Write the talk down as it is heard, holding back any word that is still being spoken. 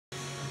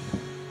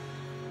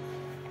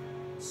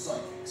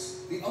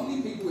the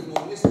only people with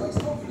more misplaced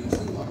confidence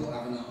than Michael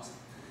Avenatti.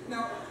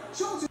 Now,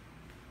 chances.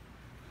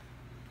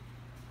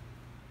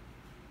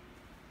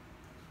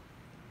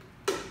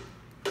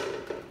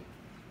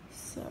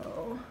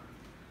 So,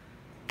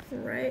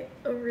 right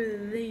over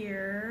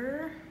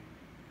there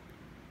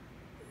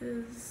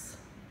is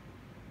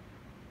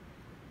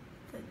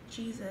the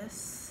Jesus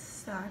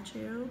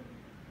statue.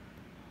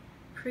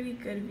 Pretty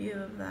good view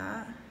of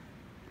that.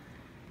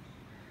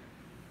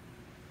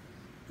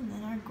 And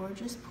then our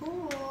gorgeous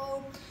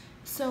pool.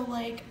 So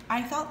like,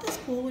 I thought this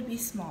pool would be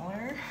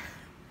smaller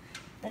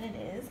than it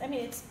is. I mean,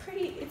 it's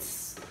pretty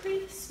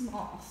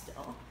small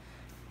still,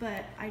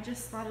 but I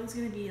just thought it was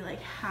gonna be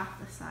like half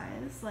the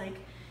size. Like,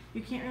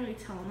 you can't really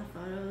tell in the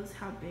photos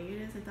how big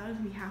it is. I thought it was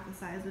gonna be half the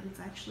size, but it's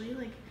actually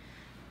like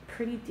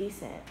pretty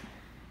decent.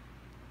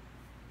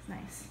 It's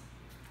nice.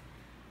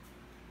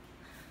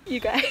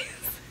 You guys.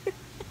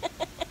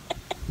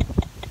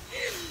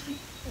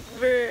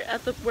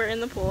 We're in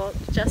the pool.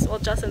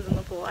 Justin's in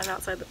the pool. I'm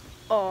outside the.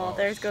 Oh,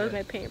 there goes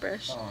my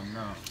paintbrush. Oh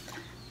no.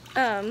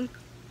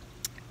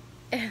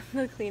 And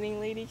the cleaning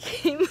lady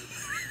came.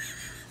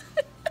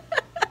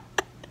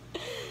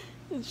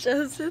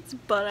 Justin's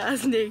butt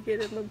ass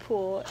naked in the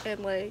pool, and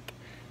like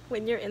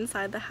when you're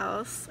inside the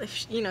house,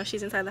 if you know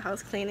she's inside the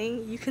house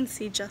cleaning, you can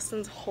see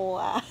Justin's whole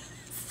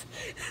ass,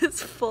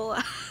 his full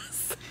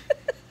ass.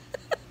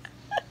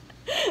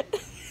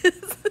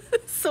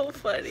 It's so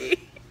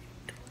funny.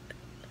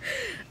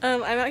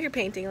 I'm out here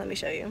painting. Let me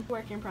show you.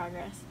 Work in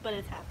progress, but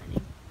it's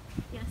happening.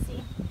 You guys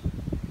see?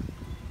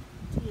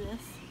 See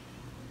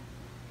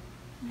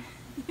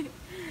this?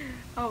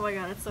 Oh my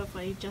god, it's so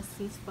funny.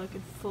 Justin's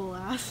fucking full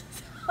ass.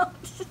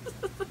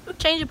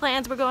 Change of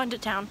plans. We're going to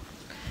town.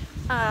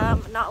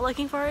 Not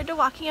looking forward to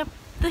walking up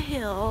the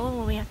hill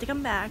when we have to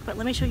come back, but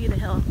let me show you the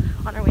hill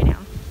on our way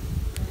down.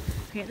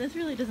 Okay, this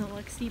really doesn't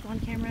look steep on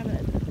camera,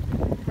 but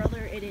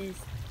brother, it is.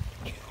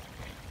 It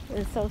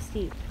is so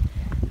steep.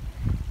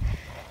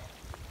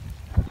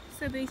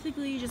 So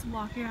basically, you just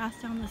walk your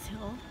ass down this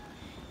hill,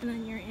 and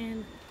then you're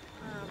in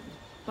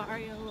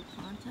Barrio La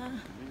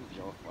Planta.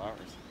 Yellow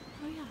flowers.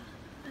 Oh yeah,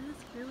 that is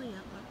really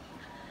yellow.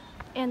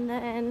 And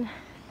then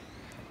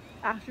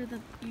after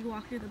you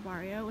walk through the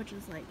barrio, which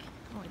is like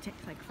only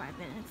takes like 5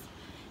 minutes,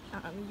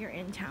 you're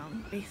in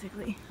town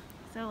basically.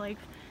 So like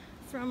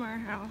from our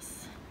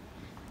house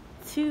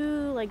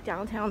to like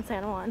downtown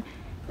San Juan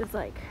is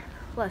like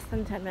less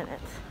than 10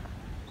 minutes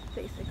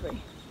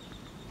basically.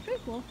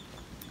 Pretty cool.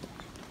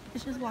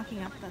 It's just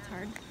walking up that's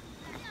hard.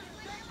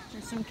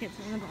 There's some kids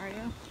in the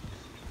barrio.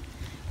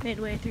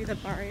 Midway through the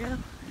barrio.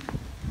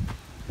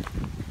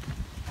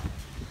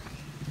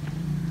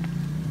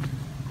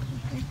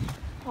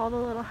 All the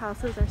little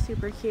houses are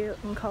super cute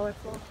and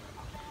colorful.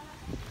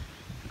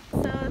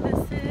 So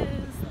this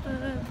is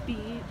the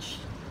beach.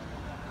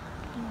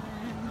 And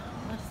then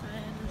on this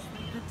side is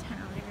like the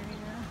town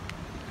area.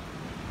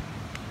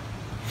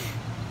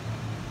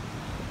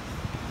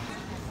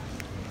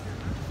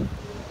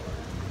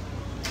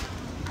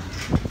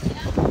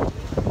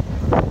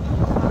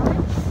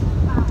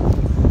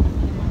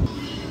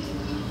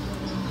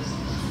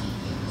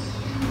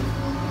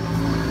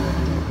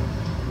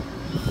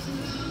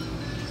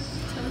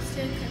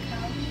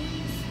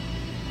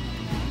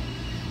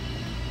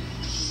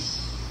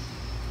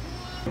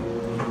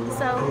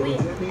 So we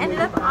ended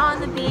up on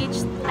the beach.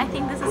 I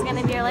think this is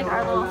gonna be like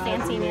our little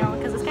fancy meal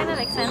because it's kind of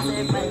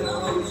expensive, but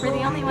we're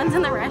the only ones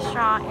in the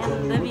restaurant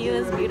and the view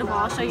is beautiful.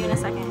 I'll show you in a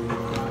second.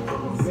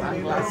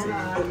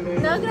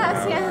 No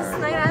gracias,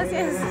 no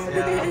gracias.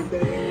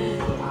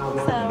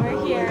 So we're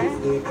here.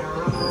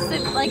 So,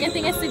 like I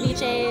think a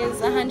ceviche is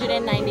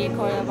 190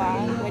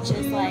 Cordoba, which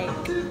is like,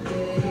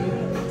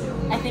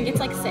 I think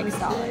it's like $6,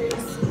 $6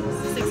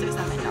 or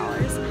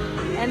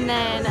 $7. And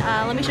then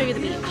let me show you the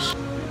beach.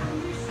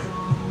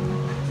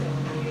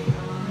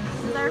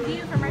 Our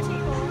view from our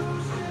table.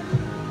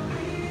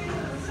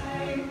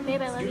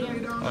 Babe, I love you.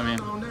 I mean,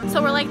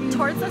 so we're like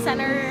towards the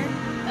center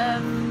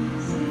of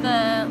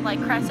the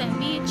like crescent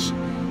beach,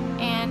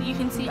 and you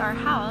can see our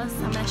house.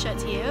 I'm gonna show it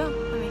to you.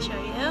 Let me show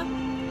you.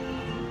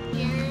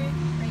 Here,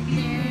 right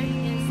there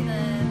is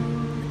the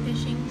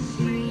fishing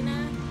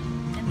marina,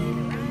 and then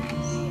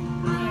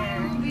right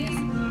there is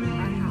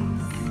our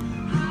house.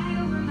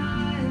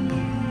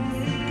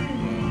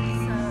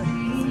 So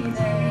you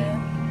see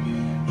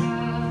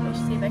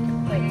see if I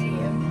can point to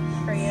you,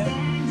 for you.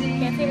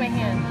 Can't see my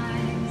hand.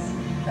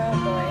 Oh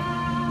boy.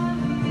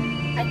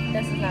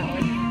 This is not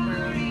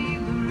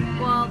working.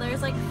 Well,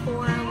 there's like 4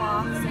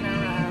 lofts in a row.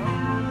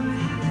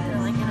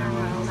 They're like in a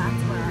row.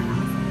 That's where our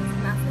house is.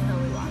 And that's the hill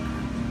we walk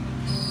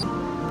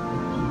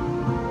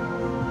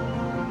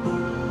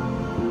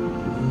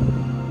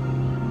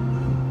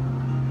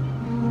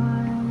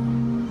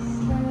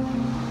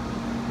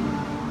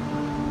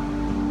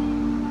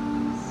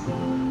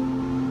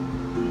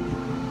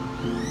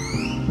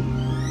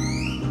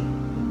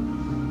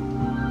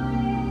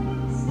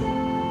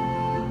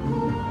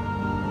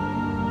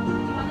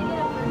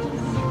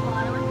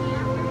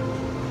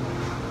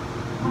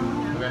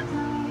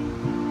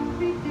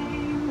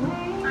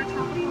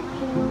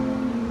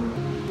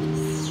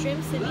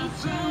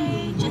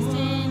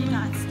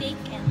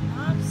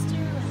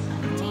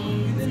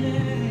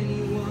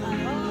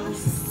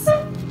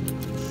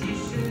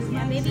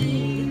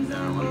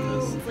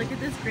Look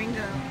at this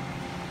gringo.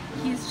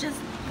 He's just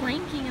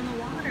planking in the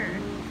water.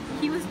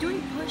 He was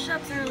doing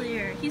push-ups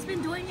earlier. He's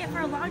been doing it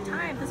for a long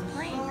time, this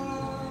plank.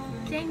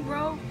 Dang,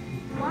 bro.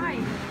 Why?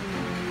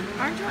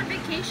 Aren't you on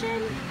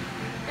vacation?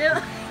 Ew.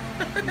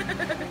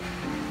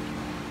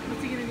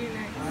 What's he gonna do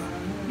next?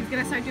 He's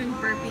gonna start doing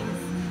burpees.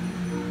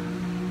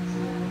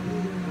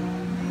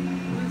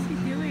 What is he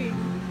doing?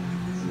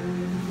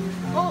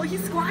 Oh,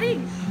 he's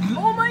squatting!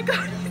 Oh my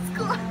god, he's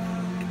squatting!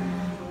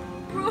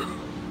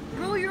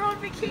 Bro, you're on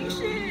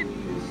vacation!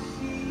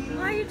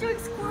 Why are you doing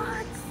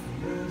squats?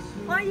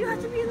 Why do you have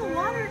to be in the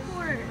water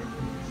for?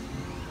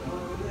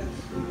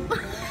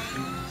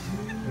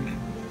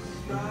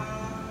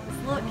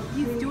 Look,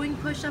 he's doing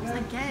push-ups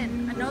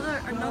again.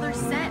 Another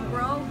set,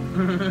 bro.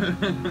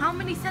 How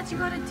many sets you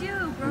gotta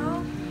do,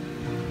 bro?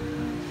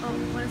 Oh,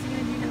 what is he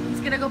gonna do now? He's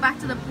gonna go back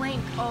to the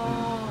plank.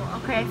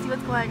 Oh, okay, I see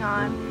what's going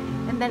on.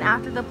 And then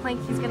after the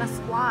plank, he's gonna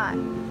squat.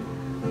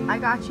 I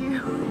got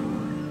you.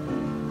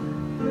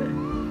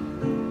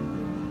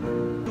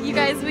 You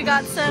guys, we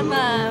got some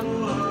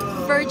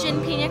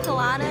virgin pina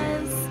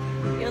coladas.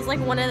 It was like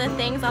one of the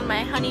things on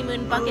my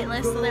honeymoon bucket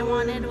list that I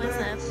wanted was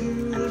a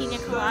pina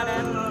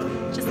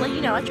colada. Just like,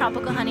 you know, a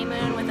tropical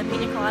honeymoon with a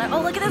pina colada.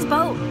 Oh, look at this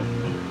boat!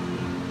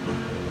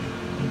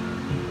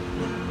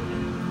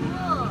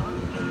 Cool.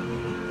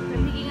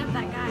 They're picking up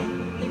that guy.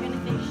 They're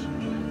gonna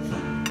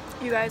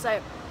fish. You guys,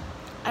 I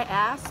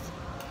asked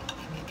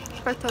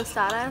for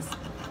tostadas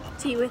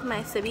tea with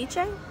my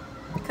ceviche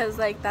because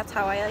like that's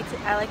how I like to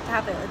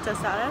have it, a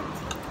tostada.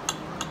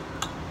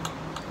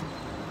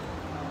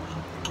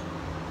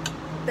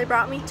 They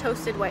brought me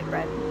toasted white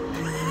bread.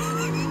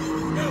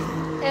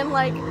 And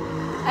like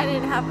I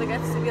didn't have the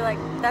guts to be like,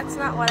 that's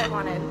not what I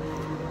wanted.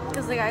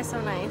 Because the guy's so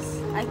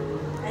nice.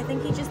 I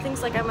think he just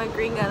thinks like I'm a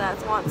gringa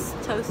that wants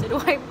toasted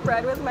white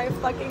bread with my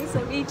fucking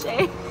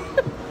ceviche.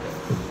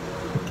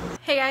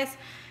 Hey guys,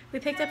 we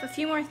picked up a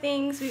few more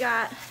things. We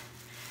got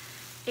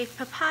a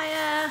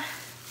papaya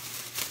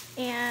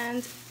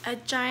and a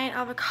giant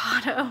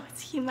avocado.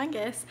 It's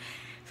humongous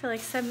for like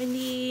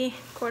 70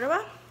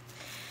 Cordoba.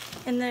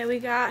 And then we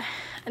got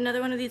another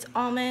one of these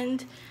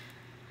almond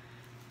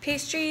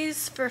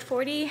pastries for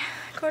 40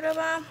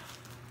 Cordoba.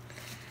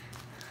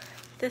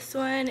 This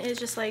one is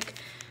just like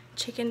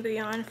chicken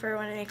bouillon for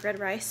when I make red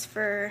rice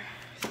for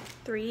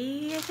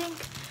 3, I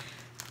think,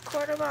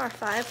 Cordoba or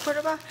 5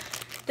 Cordoba.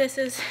 This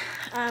is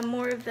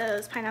more of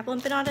those pineapple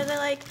empanadas I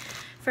like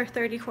for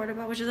 30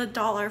 Cordoba, which is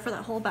 $1 for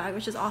that whole bag,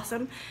 which is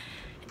awesome.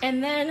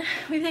 And then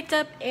we picked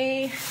up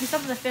we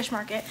stopped at the fish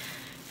market,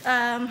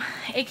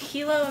 a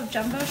kilo of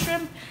jumbo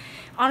shrimp.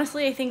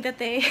 Honestly, I think that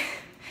they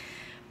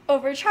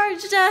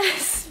overcharged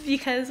us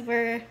because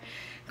we're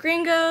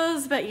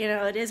gringos, but you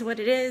know, it is what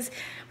it is.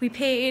 We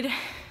paid,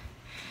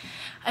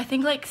 I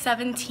think like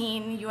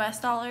 $17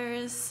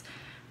 US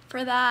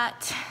for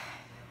that.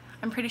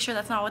 I'm pretty sure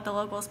that's not what the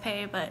locals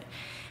pay, but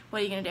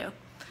what are you gonna do?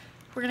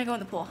 We're gonna go in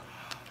the pool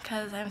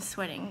because I'm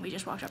sweating. We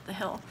just walked up the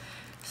hill,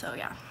 so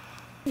yeah.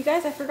 You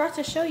guys, I forgot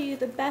to show you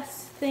the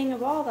best thing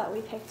of all that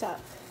we picked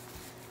up.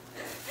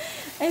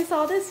 I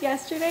saw this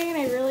yesterday and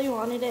I really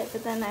wanted it,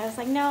 but then I was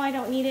like, no, I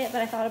don't need it,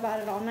 but I thought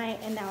about it all night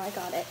and now I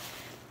got it.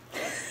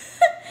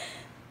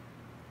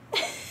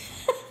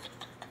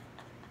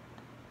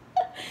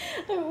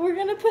 We're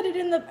gonna put it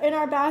in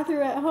our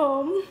bathroom at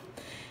home.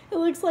 It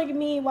looks like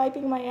me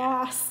wiping my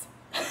ass.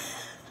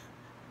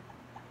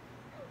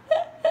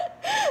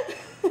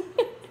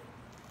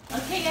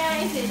 Okay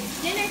guys,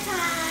 it's dinner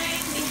time.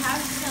 We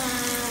have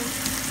some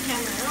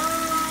cameron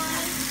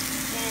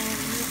and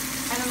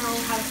I don't know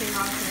how to say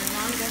lobster.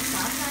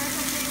 Salsa or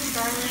something,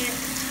 garlic,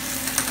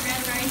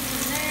 red rice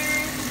in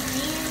there, some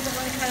beans. I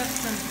want to cut up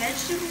some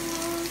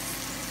vegetables.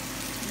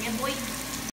 Yeah, boy.